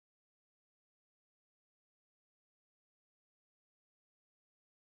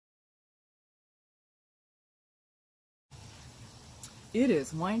It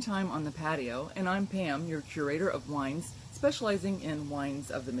is wine time on the patio, and I'm Pam, your curator of wines, specializing in wines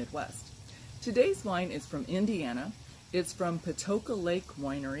of the Midwest. Today's wine is from Indiana. It's from Patoka Lake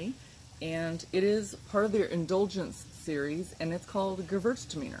Winery, and it is part of their Indulgence series, and it's called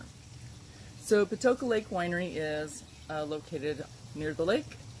Gewurztraminer. So Patoka Lake Winery is located near the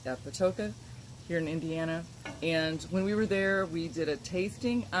lake at Patoka here in Indiana, and when we were there we did a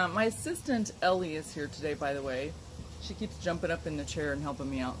tasting. My assistant Ellie is here today, by the way. She keeps jumping up in the chair and helping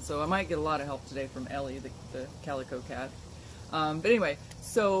me out, so I might get a lot of help today from Ellie, the calico cat. But anyway,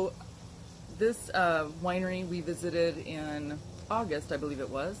 so this winery we visited in August, I believe it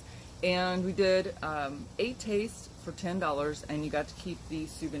was, and we did 8 tastes for $10, and you got to keep the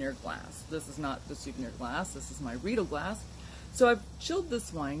souvenir glass. This is not the souvenir glass, this is my Riedel glass. So I've chilled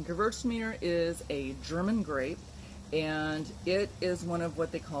this wine. Gewurztraminer is a German grape, and it is one of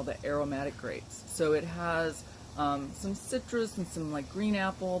what they call the aromatic grapes. So it has some citrus and some like green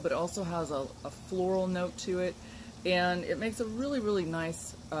apple, but it also has a floral note to it, and it makes a really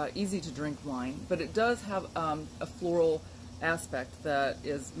nice, easy to drink wine. But it does have a floral aspect that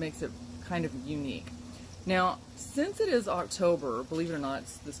makes it kind of unique. Now, since it is October, believe it or not,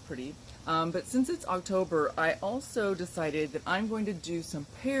 it's this pretty, but since it's October, I also decided that I'm going to do some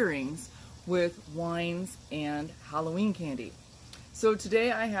pairings with wines and Halloween candy. So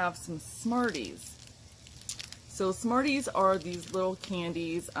today I have some Smarties. So Smarties are these little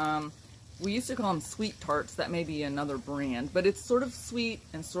candies. We used to call them sweet tarts. That may be another brand, but it's sort of sweet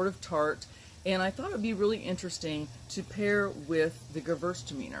and sort of tart. And I thought it would be really interesting to pair with the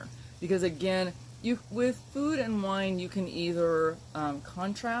Gewurztraminer, because again, with food and wine, you can either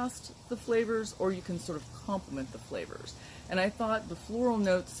contrast the flavors or you can sort of complement the flavors. And I thought the floral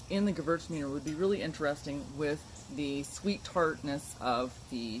notes in the Gewurztraminer would be really interesting with the sweet tartness of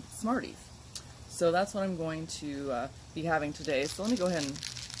the Smarties. So that's what I'm going to be having today. So let me go ahead and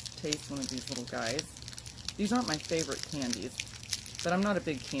taste one of these little guys. These aren't my favorite candies, but I'm not a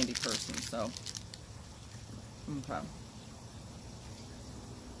big candy person, so okay.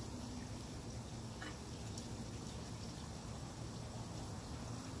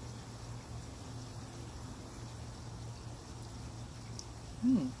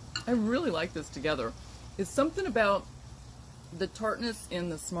 I really like this together. It's something about the tartness in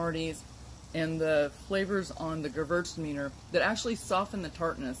the Smarties and the flavors on the Gewurztraminer that actually soften the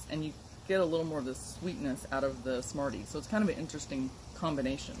tartness, and you get a little more of the sweetness out of the Smarties. So it's kind of an interesting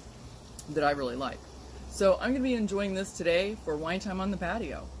combination that I really like. So I'm going to be enjoying this today for wine time on the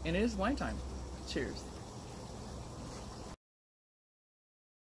patio, and it is wine time. Cheers.